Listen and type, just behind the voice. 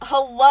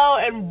Hello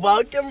and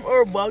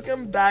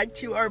welcome back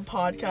to our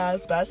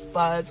podcast, Best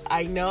Buds.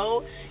 I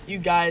know you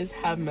guys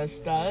have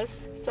missed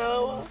us,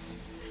 so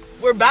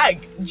we're back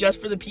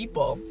just for the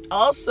people.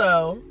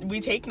 Also,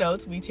 we take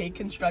notes, we take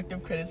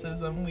constructive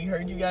criticism. We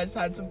heard you guys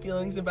had some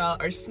feelings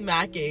about our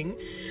smacking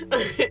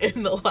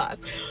in the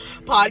last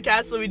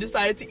podcast, so we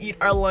decided to eat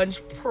our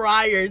lunch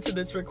prior to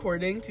this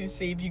recording to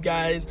save you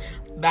guys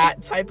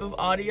that type of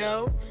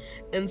audio.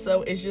 And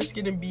so it's just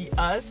gonna be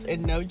us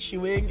and no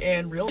chewing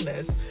and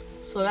realness.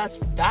 So that's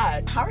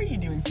that. How are you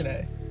doing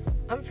today?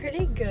 I'm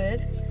pretty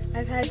good.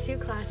 I've had 2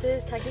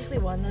 classes, technically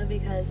 1 though,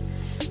 because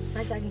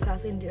my second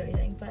class we didn't do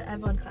anything, but I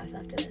have 1 class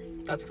after this.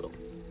 That's cool.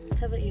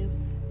 How about you?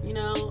 You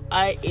know,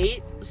 I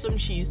ate some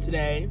cheese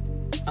today.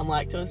 I'm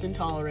lactose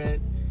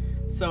intolerant,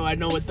 so I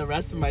know what the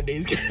rest of my day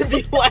is gonna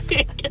be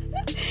like.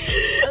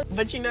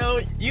 But you know,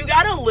 you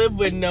gotta live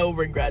with no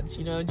regrets,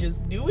 you know,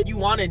 just do what you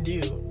wanna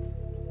do.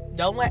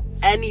 Don't let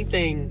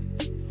anything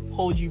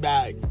hold you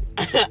back.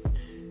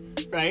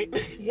 Right?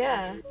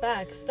 Yeah,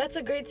 facts. That's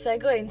a great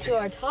segue into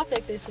our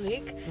topic this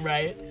week.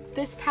 Right.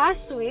 This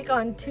past week,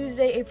 on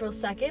Tuesday, April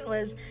 2nd,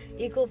 was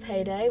Equal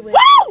Pay Day, which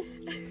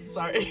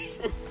Sorry.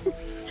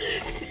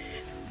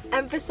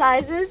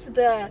 emphasizes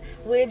the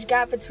wage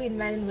gap between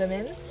men and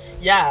women.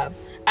 Yeah.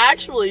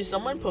 Actually,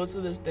 someone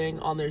posted this thing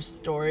on their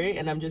story,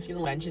 and I'm just going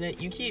to mention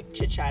it. You keep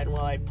chit-chatting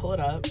while I pull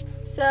it up.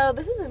 So,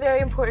 this is a very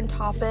important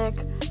topic,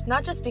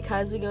 not just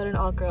because we go to an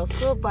all-girls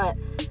school, but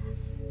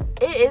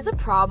it is a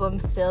problem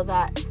still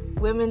that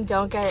women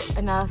don't get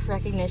enough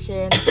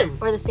recognition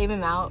or the same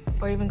amount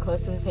or even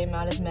close to the same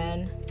amount as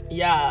men.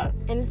 Yeah.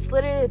 And it's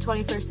literally the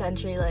 21st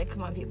century, like,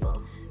 come on,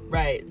 people.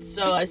 Right.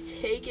 So I was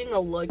taking a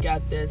look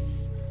at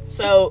this.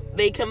 So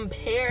they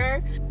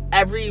compare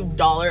every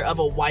dollar of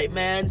a white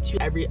man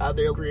to every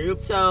other group.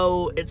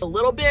 So it's a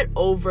little bit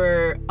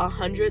over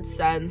 100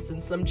 cents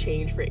and some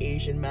change for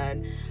Asian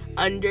men.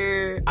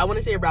 Under, I want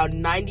to say around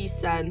 90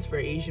 cents for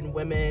Asian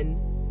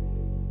women.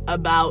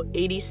 About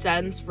 80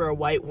 cents for a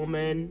white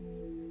woman.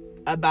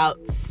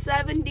 About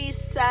 70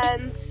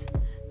 cents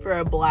for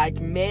a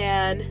black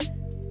man,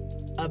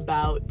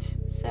 about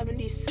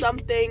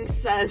 70-something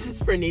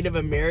cents for Native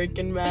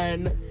American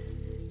men.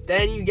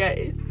 Then you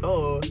get,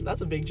 oh,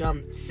 that's a big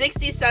jump,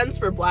 60 cents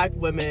for black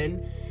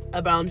women,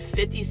 around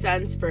 50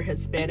 cents for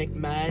Hispanic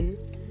men,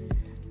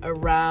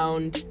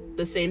 around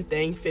the same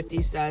thing,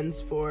 50 cents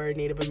for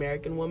Native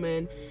American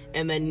women,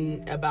 and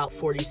then about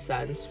 40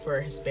 cents for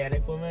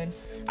Hispanic women.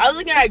 I was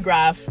looking at a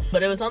graph,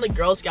 but it was on the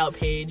Girl Scout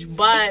page.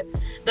 But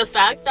the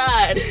fact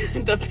that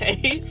the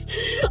pays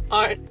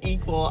aren't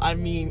equal, I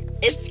mean,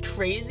 it's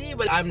crazy,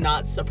 but I'm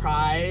not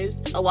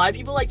surprised. A lot of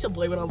people like to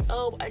blame it on,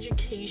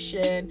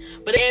 education.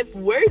 But if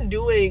we're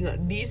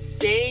doing the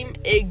same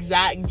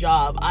exact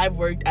job, I've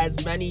worked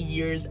as many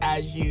years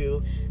as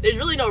you, there's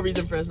really no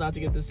reason for us not to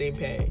get the same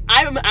pay.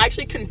 I'm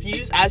actually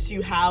confused as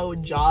to how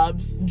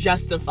jobs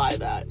justify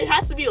that. It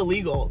has to be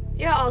illegal.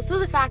 Yeah, also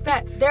the fact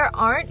that there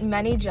aren't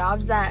many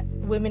jobs that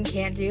women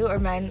can't do or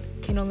men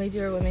can only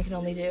do or women can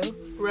only do.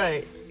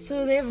 Right.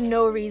 So they have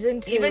no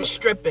reason to... Even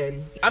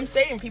stripping. I'm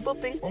saying people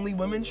think only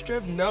women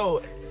strip.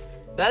 No.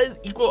 That is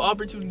equal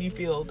opportunity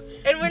field.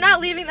 And we're not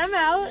leaving them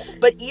out.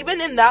 But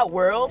even in that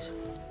world,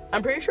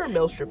 I'm pretty sure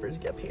male strippers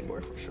get paid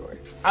more for sure.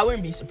 I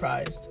wouldn't be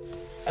surprised.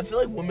 I feel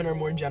like women are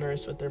more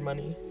generous with their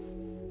money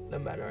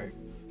than men are.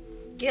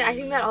 Yeah, I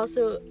think that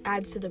also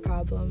adds to the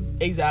problem.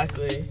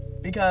 Exactly.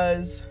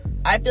 Because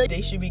I feel like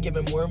they should be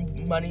giving more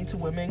money to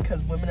women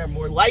because women are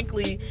more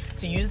likely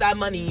to use that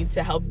money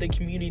to help the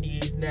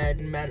communities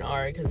than men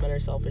are because men are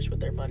selfish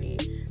with their money.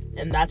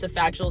 And that's a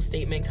factual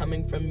statement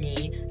coming from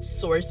me,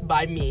 sourced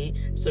by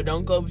me. So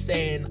don't go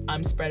saying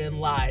I'm spreading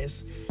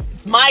lies.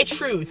 It's my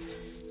truth.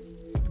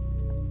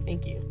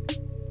 Thank you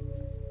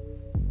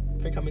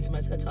for coming to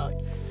my TED Talk.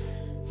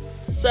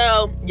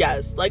 So,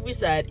 yes, like we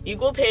said,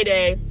 equal pay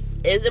day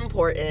is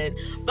important,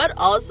 but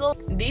also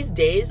these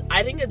days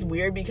I think it's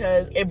weird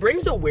because it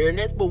brings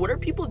awareness, but what are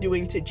people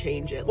doing to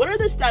change it? What are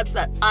the steps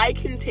that I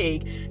can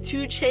take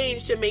to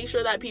change to make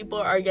sure that people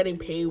are getting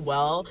paid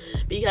well?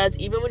 Because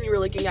even when you were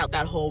looking at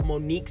that whole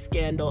Monique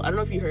scandal, I don't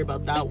know if you heard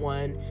about that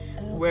one,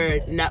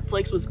 where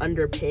Netflix was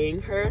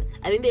underpaying her.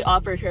 I think they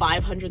offered her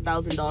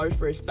 $500,000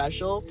 for a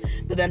special,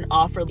 but then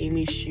offered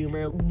Amy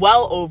Schumer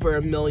well over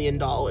 $1 million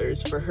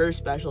for her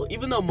special,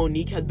 even though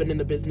Monique had been in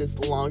the business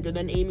longer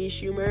than Amy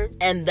Schumer.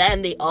 And then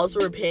they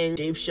also were paying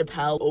Dave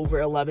Chappelle over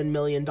 $11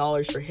 million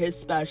for his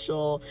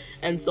special.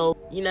 And so,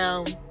 you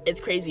know, it's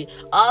crazy.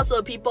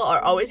 Also, people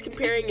are always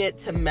comparing it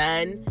to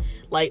men,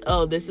 like,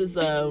 oh, this is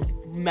a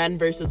men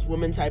versus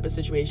women type of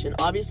situation.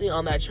 Obviously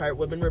on that chart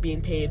women were being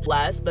paid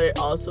less, but it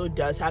also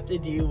does have to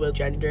do with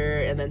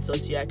gender and then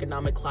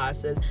socioeconomic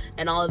classes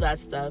and all of that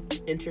stuff.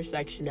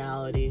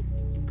 Intersectionality,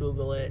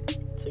 Google it,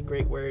 it's a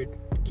great word,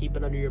 keep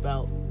it under your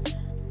belt.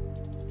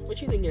 What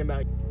you thinking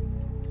about?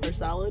 Or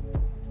salad?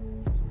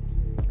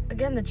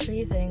 Again, the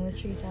tree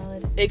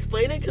salad.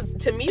 Explain it, because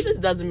to me this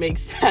doesn't make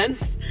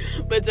sense,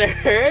 but to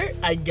her,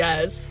 I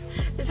guess.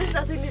 This has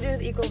nothing to do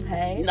with equal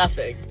pay.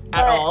 Nothing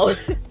at all.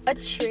 A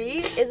tree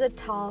is a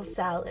tall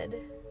salad.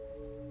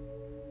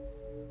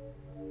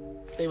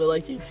 They would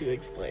like you to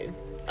explain.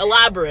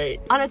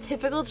 Elaborate. On a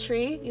typical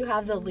tree, you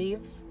have the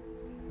leaves.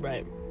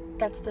 Right.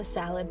 That's the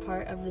salad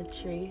part of the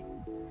tree.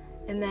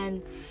 And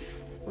then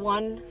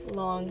one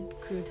long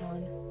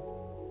crouton.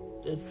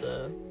 Is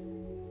the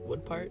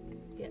wood part?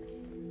 Yes.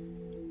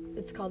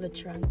 It's called a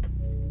trunk.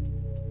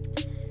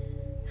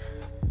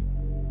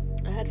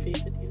 I had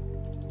faith in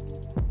you.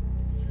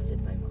 So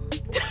did my mom.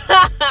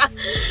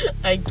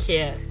 I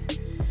can't.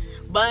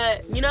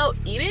 But, you know,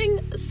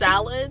 eating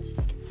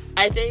salads,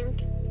 I think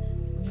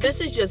this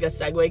is just a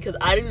segue because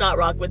I do not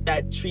rock with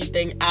that tree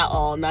thing at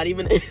all. Not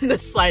even in the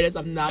slightest.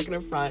 I'm not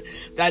going to front.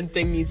 That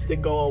thing needs to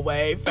go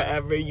away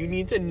forever. You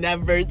need to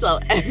never tell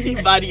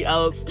anybody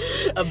else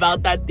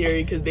about that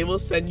theory because they will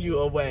send you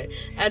away.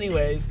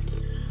 Anyways,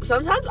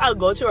 sometimes I'll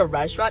go to a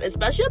restaurant,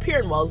 especially up here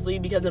in Wellesley,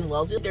 because in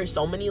Wellesley there's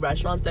so many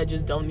restaurants that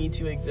just don't need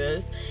to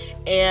exist.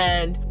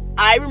 And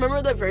I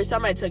remember the first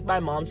time I took my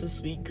mom to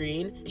Sweet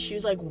Green, she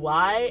was like,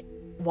 why?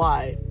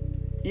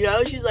 You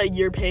know, she's like,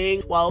 you're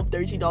paying $12,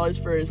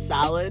 $13 for a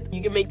salad.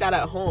 You can make that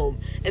at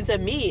home. And to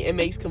me, it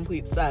makes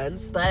complete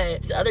sense.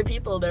 But to other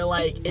people, they're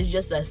like, it's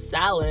just a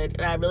salad.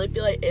 And I really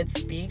feel like it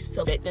speaks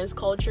to fitness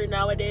culture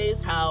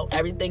nowadays, how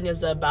everything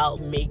is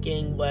about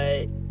making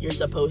what you're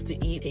supposed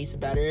to eat taste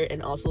better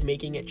and also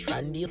making it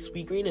trendy.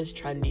 Sweet Green is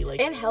trendy.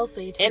 And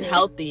healthy, too. And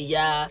healthy,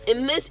 yeah.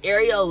 In this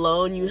area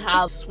alone, you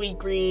have Sweet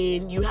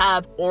Green, you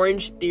have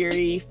Orange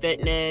Theory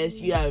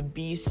Fitness, you have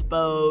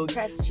Bespoke,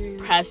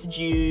 Press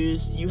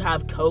Juice, you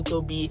have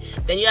Cocoa Bee.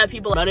 Then you have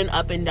people running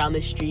up and down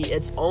the street.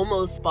 It's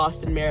almost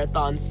Boston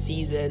Marathon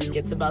season.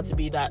 It's about to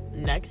be that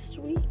next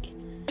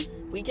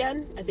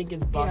weekend. I think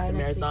it's Boston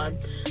Marathon.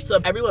 So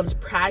everyone's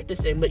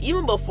practicing. But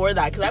even before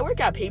that, because I work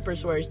at Paper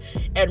Source,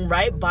 and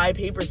right by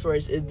Paper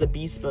Source is the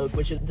Bespoke,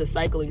 which is the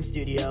cycling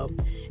studio.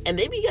 And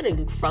they be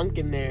getting frunk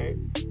in there.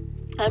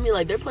 I mean,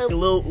 like, they're playing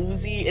Lil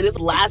Uzi, and it's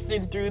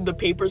lasting through the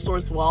Paper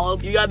Source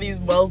walls. You got these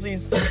Wellesley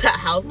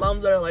house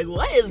moms that are like,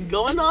 what is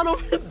going on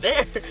over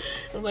there?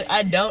 I'm like,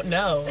 I don't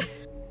know.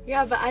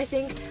 Yeah, but I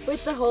think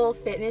with the whole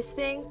fitness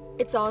thing,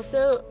 it's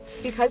also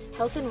because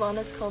health and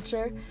wellness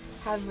culture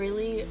have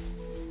really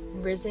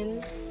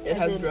risen. It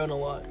has grown a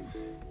lot.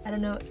 I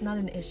don't know, not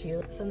an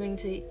issue. Something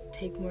to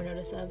take more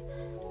notice of.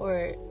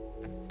 Or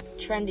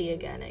trendy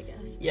again, I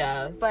guess.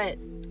 Yeah. But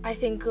I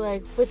think,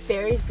 like, with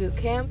Barry's Boot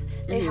Camp,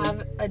 they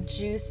have a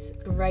juice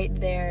right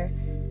there.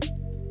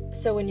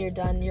 So when you're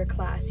done your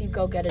class, you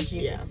go get a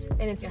juice. Yeah.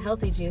 And it's a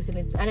healthy juice, and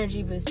it's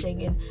energy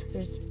boosting, and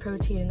there's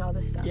protein and all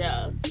this stuff.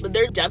 Yeah, but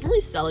they're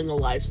definitely selling a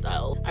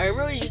lifestyle. I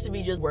remember it used to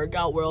be just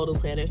Workout World and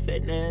Planet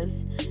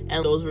Fitness,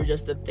 and those were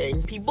just the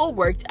things. People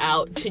worked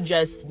out to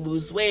just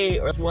lose weight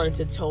or wanted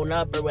to tone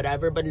up or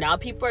whatever, but now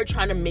people are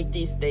trying to make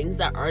these things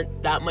that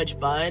aren't that much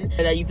fun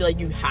and that you feel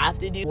like you have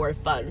to do more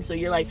fun. So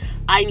you're like,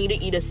 I need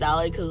to eat a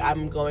salad because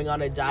I'm going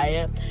on a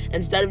diet.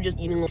 Instead of just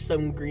eating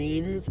some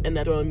greens and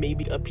then throwing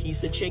maybe a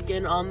piece of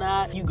chicken on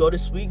that, you go to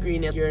Sweet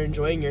Green if you're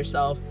enjoying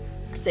yourself.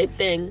 Same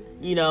thing,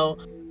 you know,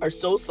 or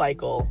Soul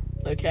Cycle,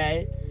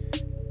 okay?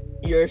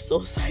 You're a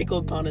Soul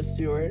Cycle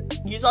connoisseur.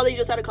 You saw they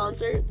just had a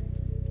concert?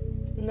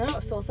 No,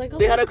 Soul Cycle?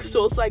 They had a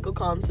Soul Cycle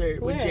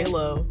concert with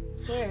J-Lo.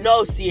 Where?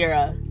 No,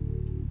 Sierra.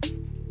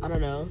 I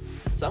don't know.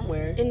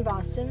 Somewhere. In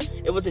Boston?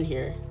 It wasn't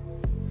here.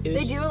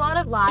 They do a lot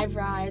of live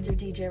rides or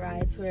DJ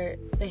rides where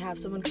they have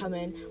someone come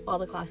in while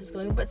the class is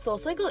going, but Soul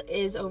Cycle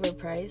is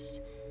overpriced.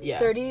 Yeah.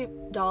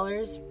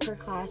 $30 per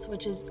class,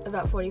 which is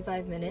about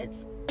 45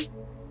 minutes.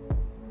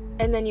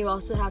 And then you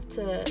also have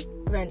to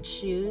rent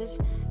shoes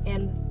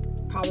and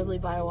probably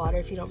buy water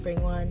if you don't bring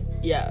one.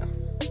 Yeah.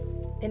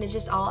 And it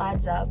just all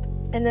adds up.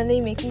 And then they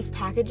make these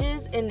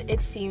packages, and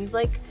it seems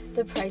like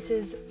the price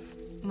is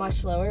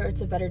much lower, or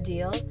it's a better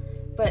deal,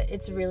 but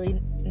it's really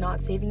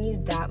not saving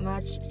you that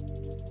much.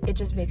 It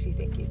just makes you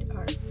think you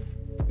are.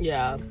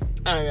 Yeah.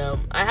 I don't know.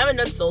 I haven't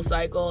done Soul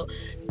Cycle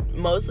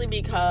mostly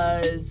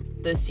because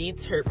the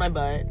seats hurt my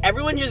butt.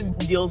 Everyone just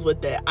deals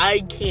with it.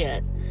 I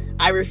can't.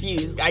 I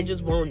refuse. I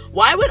just won't.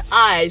 Why would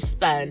I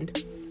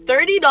spend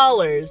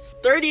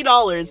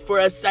 $30 for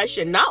a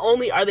session? Not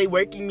only are they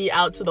working me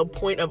out to the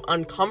point of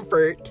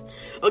uncomfort,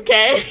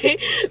 okay,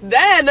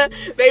 then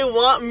they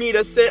want me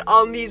to sit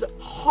on these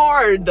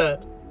hard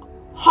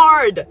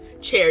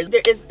chairs.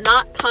 It is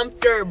not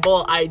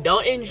comfortable. I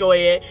don't enjoy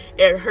it.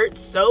 It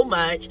hurts so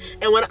much.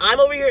 And when I'm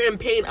over here in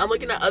pain, I'm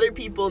looking at other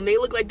people and they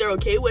look like they're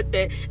okay with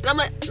it. And I'm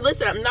like,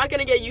 listen, I'm not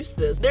gonna get used to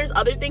this. There's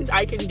other things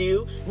I can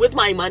do with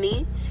my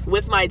money,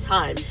 with my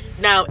time.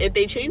 Now, if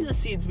they change the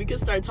seats, we could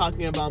start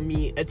talking about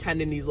me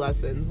attending these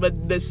lessons.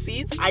 But the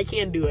seats, I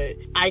can't do it.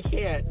 I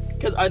can't.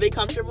 Because are they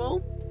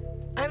comfortable?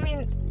 I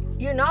mean,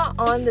 you're not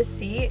on the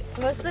seat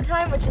most of the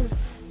time, which is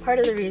part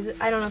of the reason.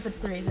 I don't know if it's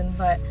the reason,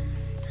 but...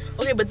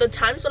 Okay, but the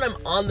times when I'm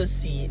on the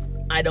seat,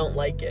 I don't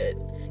like it.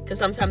 Because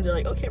sometimes they're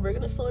like, okay, we're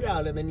going to slow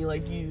down. And then you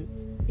like, you...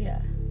 Yeah.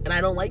 And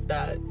I don't like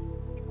that.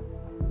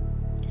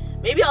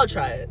 Maybe I'll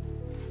try it.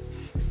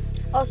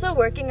 Also,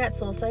 working at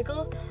Soul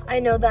Cycle, I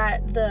know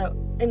that the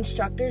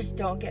instructors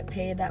don't get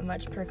paid that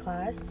much per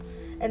class.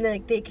 and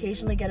then they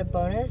occasionally get a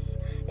bonus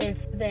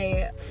if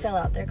they sell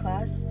out their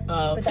class.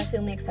 But that's the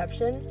only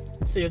exception.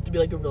 So you have to be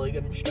like a really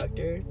good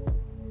instructor.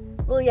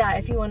 Well, yeah,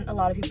 if you want a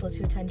lot of people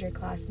to attend your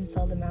class and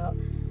sell them out.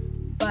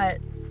 But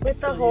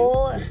with the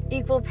whole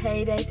equal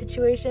pay day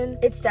situation,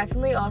 it's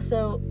definitely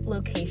also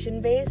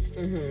location based.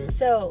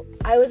 So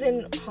I was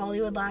in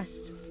Hollywood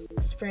last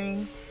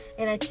spring,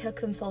 and I took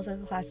some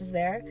SoulCycle classes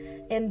there,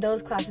 and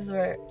those classes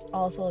were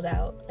all sold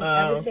out.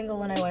 Like every single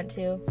one I went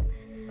to.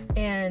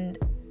 And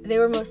they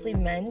were mostly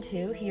men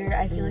too. Here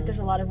I feel like there's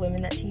a lot of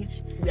women that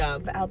teach. Yeah.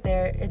 But out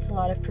there it's a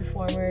lot of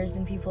performers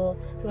and people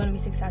who want to be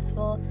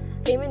successful.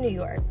 Same in New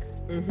York.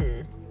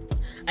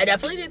 I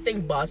definitely do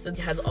think Boston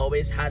has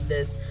always had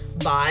this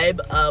vibe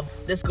of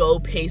this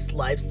go-paced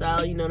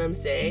lifestyle, you know what I'm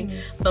saying?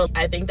 But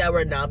I think that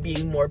we're now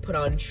being more put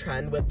on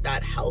trend with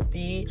that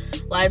healthy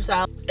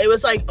lifestyle. It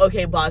was like,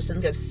 okay,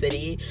 Boston's a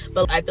city,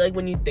 but I feel like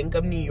when you think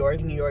of New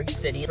York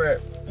City, for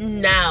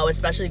now,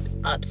 especially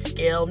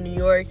upscale New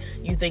York,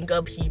 you think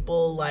of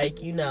people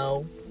like, you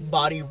know,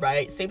 Body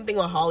Right. Same thing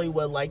with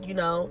Hollywood, like, you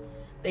know,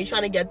 they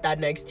trying to get that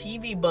next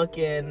TV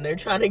booking. They're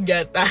trying to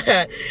get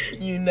that,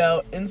 you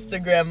know,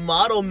 Instagram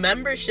model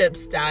membership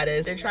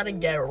status. They're trying to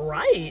get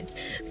right.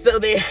 So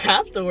they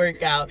have to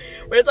work out.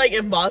 Whereas like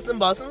in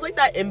Boston's like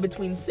that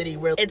in-between city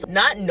where it's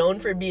not known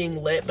for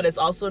being lit, but it's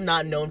also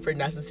not known for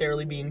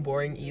necessarily being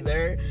boring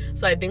either.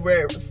 So I think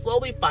we're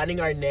slowly finding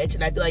our niche,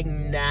 and I feel like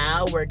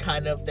now we're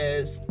kind of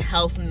this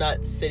health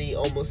nut city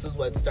almost is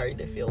what it's starting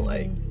to feel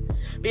like.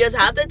 Because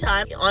half the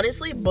time,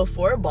 honestly,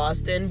 before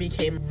Boston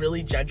became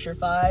really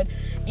gentrified,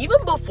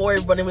 even before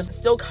when it was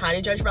still kind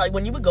of gentrified, like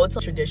when you would go to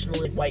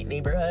traditional like, white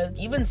neighborhoods,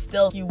 even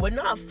still, you would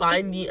not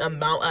find the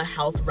amount of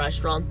health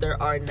restaurants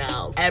there are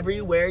now.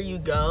 Everywhere you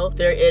go,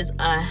 there is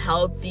a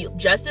healthy,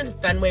 just in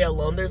Fenway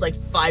alone, there's like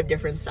 5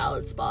 different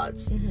salad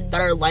spots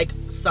that are like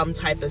some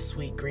type of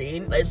sweet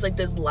green. It's like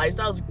this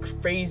lifestyle is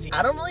crazy.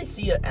 I don't really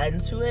see an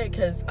end to it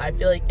because I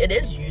feel like it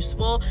is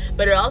useful,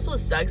 but it also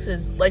sucks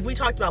because, like we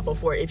talked about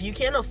before, if you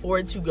can't afford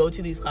to go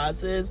to these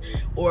classes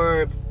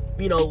or,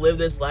 you know, live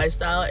this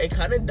lifestyle, it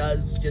kind of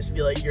does just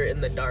feel like you're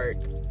in the dark.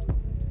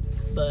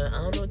 But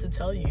I don't know what to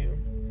tell you.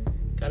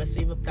 Gotta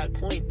save up that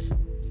point.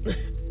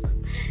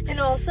 And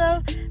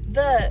also,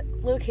 the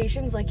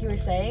locations, like you were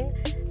saying,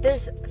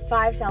 there's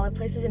 5 salad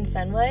places in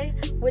Fenway,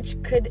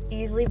 which could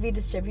easily be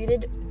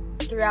distributed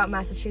throughout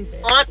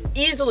Massachusetts.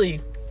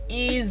 Easily.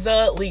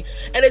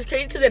 And it's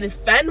crazy because in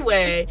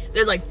Fenway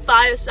there's like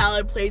 5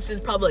 salad places,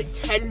 probably like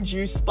 10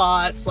 juice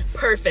spots, like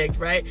perfect,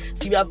 right?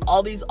 So you have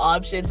all these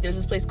options. There's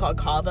this place called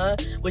Kava,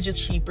 which is a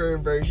cheaper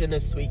version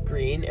of sweet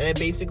green, and it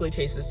basically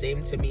tastes the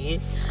same to me.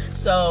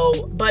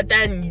 So but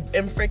then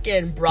in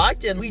freaking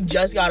Brockton, we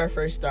just got our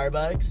first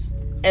Starbucks,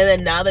 and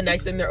then now the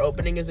next thing they're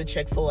opening is a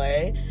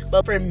Chick-fil-A.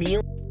 But for me,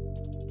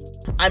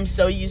 I'm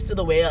so used to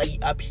the way I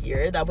eat up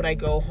here that when I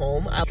go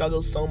home, I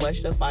struggle so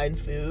much to find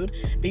food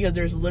because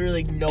there's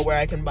literally nowhere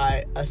I can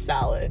buy a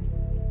salad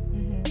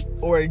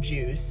or a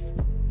juice.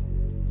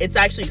 It's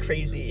actually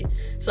crazy.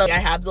 So I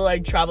have to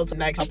like travel to the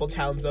next couple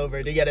towns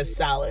over to get a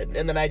salad,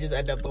 and then I just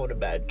end up going to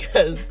bed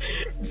because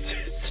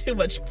it's too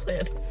much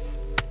planning.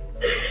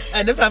 I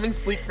end up having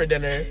sleep for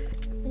dinner.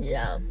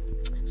 Yeah.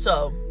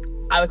 So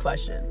I have a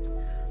question.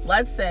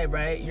 Let's say,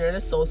 right, you're in a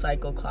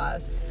SoulCycle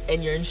class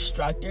and your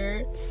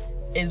instructor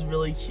is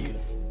really cute,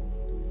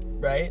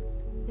 right?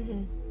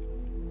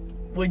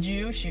 Would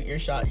you shoot your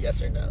shot,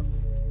 yes or no?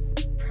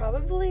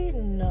 Probably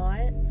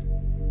not.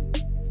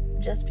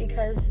 Just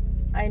because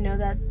I know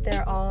that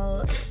they're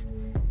all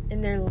in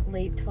their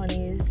late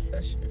 20s.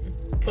 That's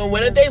true. But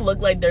what if they look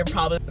like they're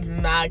probably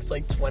max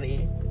like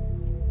 20?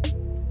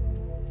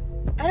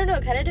 I don't know,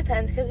 it kind of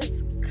depends, because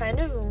it's kind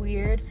of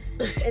weird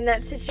in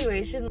that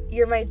situation.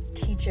 You're my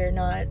teacher,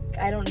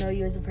 I don't know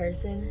you as a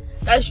person.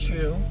 That's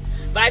true.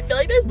 But I feel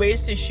like there's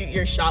ways to shoot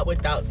your shot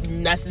without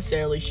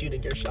necessarily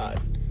shooting your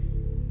shot.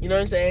 You know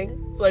what I'm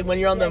saying? So like when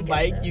you're on the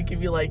bike, you can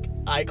be like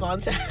eye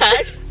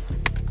contact.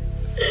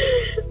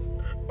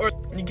 Or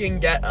you can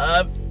get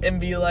up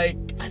and be like,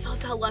 I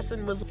thought that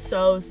lesson was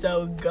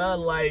so good,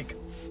 like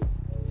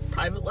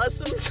private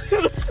lessons.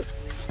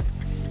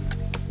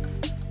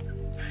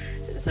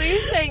 So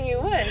you're saying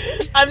you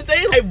would? I'm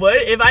saying I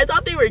would. If I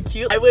thought they were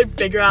cute, I would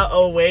figure out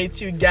a way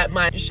to get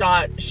my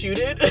shot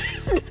shooted.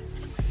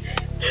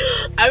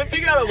 I would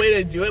figure out a way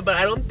to do it, but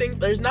I don't think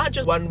there's not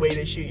just one way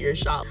to shoot your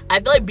shot.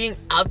 I feel like being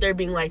out there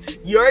being like,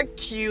 you're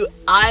cute,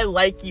 I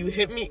like you,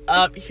 hit me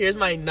up, here's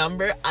my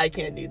number, I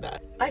can't do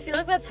that. I feel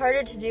like that's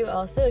harder to do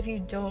also if you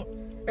don't,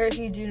 or if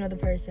you do know the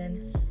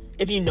person.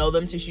 If you know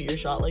them, to shoot your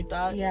shot like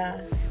that?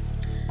 Yeah.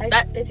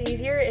 It's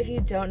easier if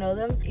you don't know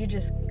them, you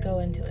just go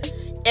into it.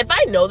 If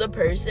I know the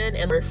person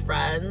and we're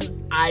friends,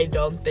 I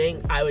don't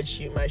think I would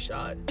shoot my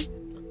shot.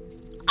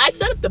 I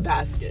set up the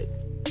basket.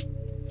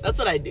 That's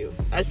what I do.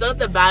 I set up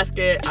the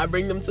basket, I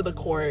bring them to the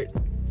court,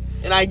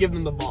 and I give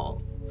them the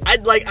ball.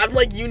 I'm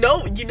like, you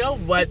know what you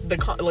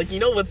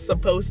know what's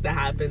supposed to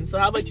happen, so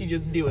how about you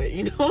just do it?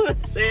 You know what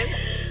I'm saying?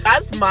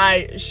 That's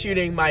my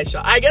shooting my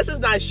shot. I guess it's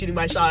not shooting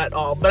my shot at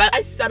all, but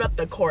I set up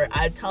the court.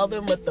 I tell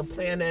them what the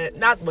plan is,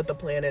 not what the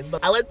plan is,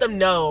 but I let them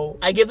know.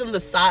 I give them the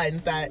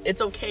signs that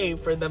it's okay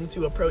for them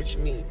to approach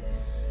me.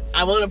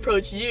 I won't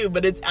approach you,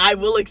 but I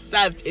will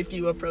accept if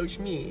you approach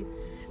me.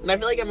 And I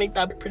feel like I make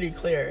that pretty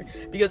clear,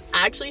 because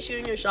actually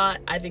shooting your shot,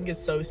 I think,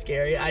 is so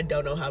scary. I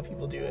don't know how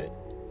people do it.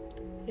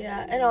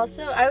 Yeah, and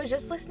also, I was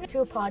just listening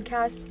to a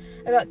podcast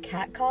about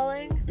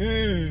catcalling,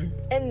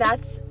 and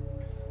that's...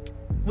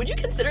 Would you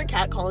consider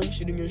catcalling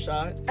shooting your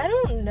shot? I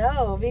don't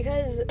know,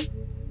 because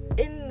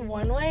in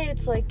one way,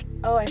 it's like,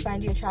 oh, I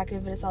find you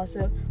attractive, but it's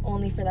also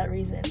only for that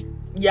reason.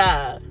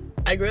 Yeah.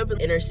 I grew up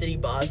in inner city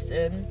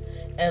Boston,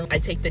 and I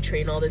take the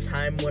train all the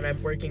time when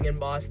I'm working in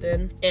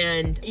Boston,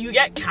 and you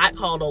get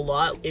catcalled a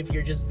lot if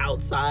you're just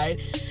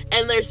outside.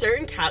 And there's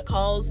certain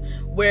catcalls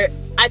where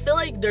I feel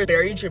like they're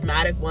very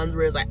dramatic ones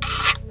where it's like,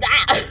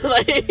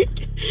 like,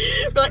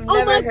 we're like,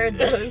 oh, never heard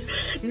those.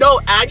 No,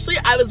 actually,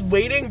 I was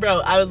waiting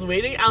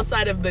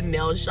outside of the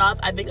nail shop.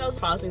 I think I was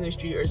crossing the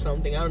street or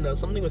something. I don't know.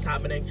 Something was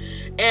happening.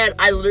 And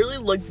I literally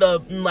looked the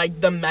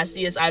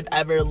messiest I've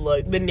ever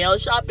looked. The nail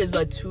shop is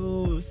a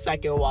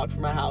 2-second walk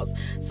from my house.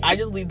 So I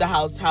just leave the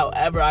house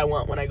however I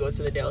want when I go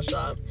to the nail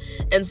shop.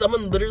 And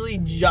someone literally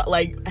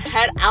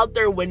head out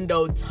their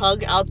window,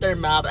 tongue out their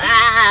mouth,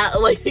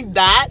 like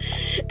that,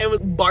 and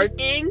was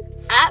barking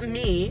at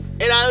me.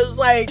 And I was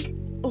like,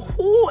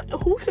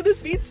 who could this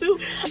be to?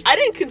 I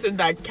didn't consider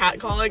that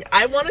catcalling.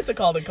 I wanted to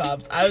call the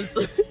cops. I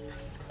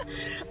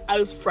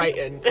was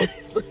frightened,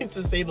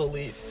 to say the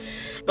least.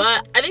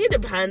 But I think it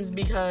depends,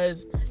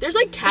 because there's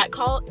like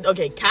catcalling.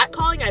 Okay,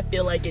 catcalling, I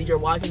feel like, is you're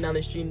walking down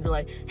the street and you're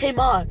like, hey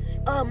ma,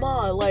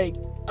 like,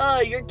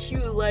 you're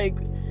cute, like,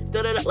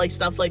 da-da-da, like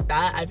stuff like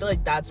that. I feel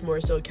like that's more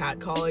so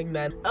catcalling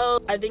than, oh,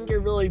 I think you're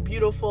really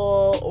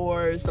beautiful,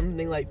 or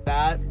something like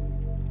that.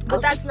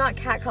 But that's not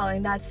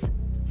catcalling. That's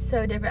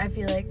so different. I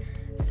feel like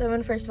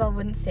someone, first of all,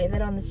 wouldn't say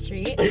that on the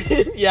street.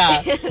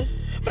 Yeah.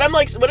 But I'm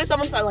like, what if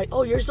someone said, like,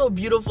 oh, you're so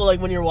beautiful,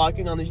 like, when you're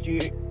walking on the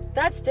street?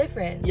 That's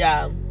different.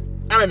 Yeah.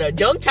 I don't know.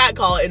 Don't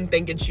catcall and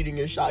think it's shooting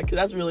your shot, because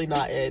that's really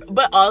not it.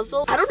 But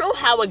also, I don't know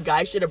how a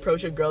guy should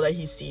approach a girl that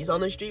he sees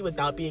on the street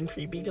without being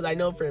creepy, because I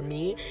know for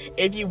me,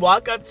 if you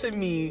walk up to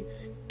me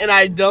and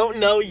I don't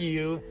know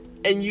you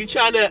and you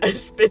trying to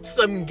spit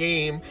some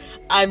game,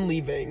 I'm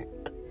leaving.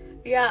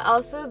 Yeah,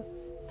 also,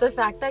 the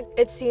fact that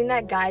it's seen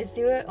that guys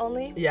do it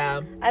only.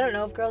 Yeah. I don't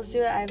know if girls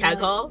do it.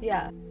 Catcall?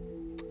 Yeah.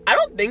 I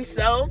don't think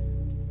so.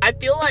 I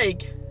feel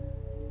like,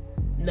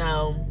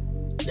 no.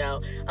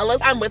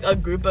 Unless I'm with a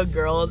group of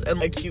girls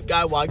and a cute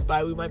guy walks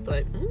by, we might be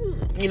like,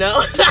 you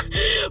know?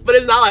 But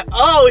it's not like,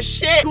 oh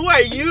shit, who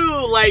are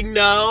you? Like,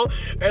 no.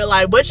 Or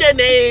like, what's your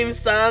name,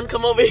 son?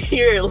 Come over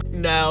here.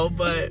 No,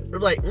 but we're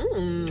like,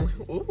 ooh,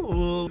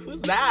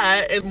 who's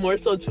that? And more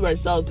so to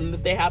ourselves, and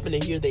if they happen to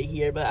hear, they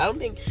hear. But I don't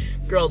think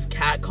girls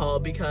catcall,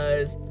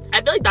 because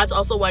I feel like that's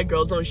also why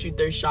girls don't shoot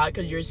their shot,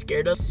 because you're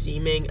scared of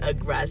seeming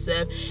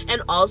aggressive.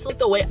 And also,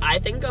 the way I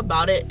think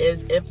about it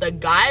is, if the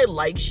guy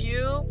likes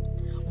you,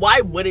 why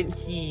wouldn't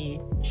he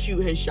shoot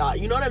his shot?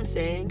 You know what I'm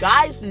saying?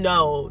 Guys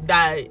know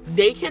that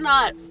they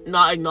cannot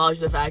not acknowledge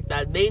the fact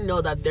that they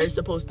know that they're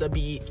supposed to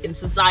be, in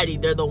society,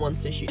 they're the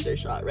ones to shoot their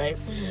shot, right?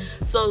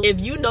 Mm-hmm. So if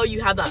you know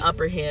you have that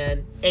upper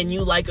hand and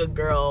you like a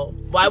girl,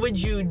 why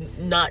would you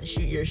not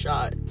shoot your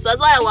shot? So that's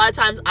why a lot of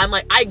times I'm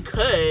like, I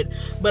could,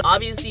 but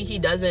obviously he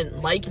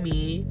doesn't like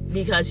me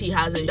because he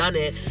hasn't done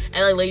it.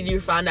 And like later you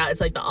find out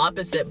it's like the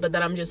opposite, but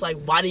then I'm just like,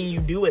 why didn't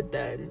you do it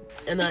then?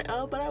 And like,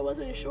 oh, but I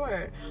wasn't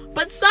sure.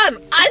 But son,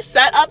 I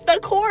set up the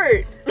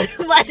court.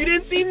 Like, you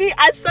didn't see me?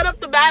 I set up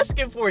the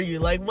basket for you.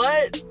 Like,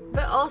 what?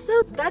 But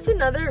also, that's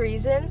another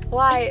reason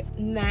why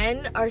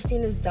men are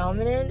seen as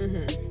dominant.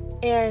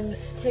 Mm-hmm. And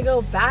to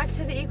go back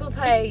to the equal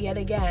pay yet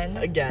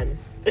again.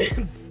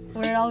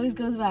 Where it always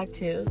goes back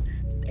to.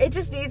 It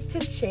just needs to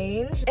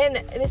change. And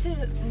this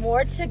is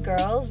more to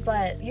girls,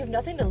 but you have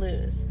nothing to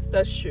lose.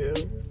 That's true.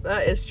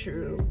 That is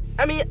true.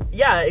 I mean,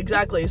 yeah,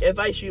 exactly. If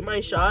I shoot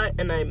my shot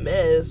and I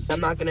miss,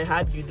 I'm not going to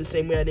have you the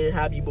same way I didn't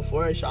have you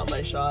before I shot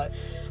my shot.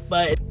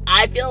 But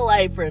I feel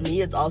like for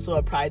me, it's also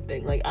a pride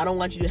thing. Like, I don't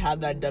want you to have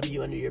that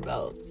W under your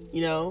belt,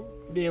 you know?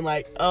 Being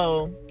like,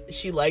 oh,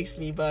 she likes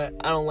me, but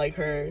I don't like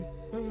her.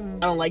 Mm-hmm. I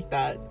don't like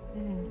that.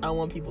 Mm-hmm. I don't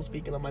want people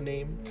speaking on my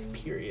name,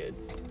 period.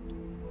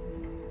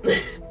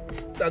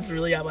 That's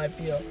really how I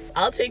feel.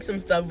 I'll take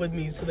some stuff with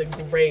me to the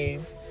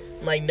grave.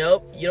 I'm like,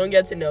 nope, you don't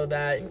get to know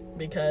that,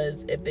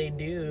 because if they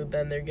do,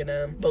 then they're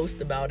gonna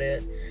boast about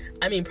it.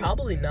 I mean,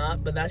 probably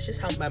not, but that's just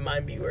how my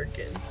mind be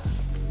working.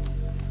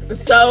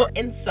 So,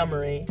 in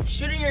summary,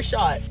 shooting your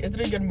shot, is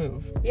it a good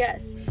move?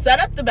 Yes. Set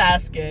up the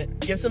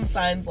basket, give some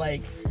signs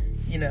like,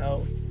 you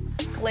know,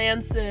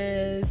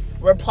 glances,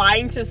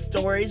 replying to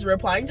stories.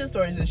 Replying to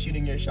stories is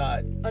shooting your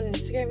shot. On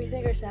Instagram, you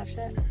think, or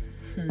Snapchat?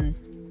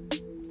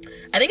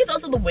 I think it's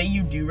also the way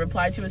you do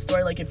reply to a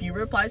story. Like, if you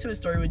reply to a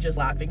story with just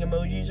laughing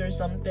emojis or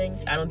something,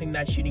 I don't think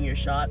that's shooting your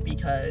shot,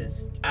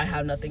 because I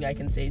have nothing I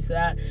can say to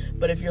that.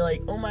 But if you're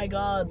like, oh my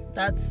god,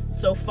 that's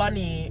so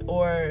funny,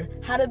 or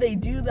how did they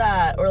do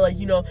that, or like,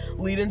 you know,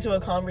 lead into a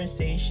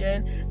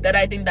conversation, then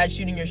I think that's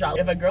shooting your shot.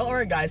 If a girl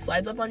or a guy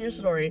slides up on your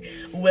story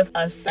with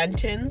a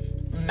sentence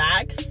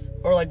max,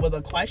 or like with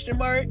a question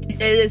mark,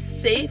 it is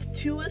safe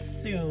to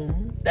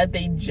assume that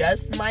they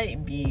just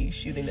might be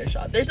shooting their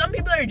shot. There's some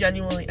people that are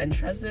genuinely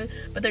interested,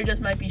 but they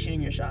just might be shooting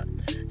your shot.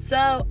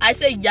 So I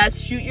say yes,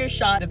 shoot your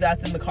shot if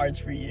that's in the cards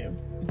for you.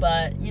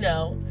 But, you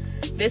know,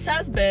 this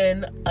has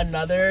been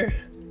another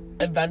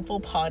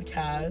eventful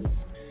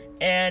podcast,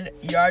 and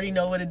you already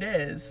know what it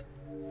is.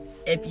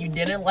 If you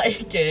didn't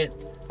like it,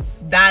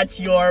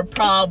 that's your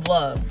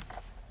problem.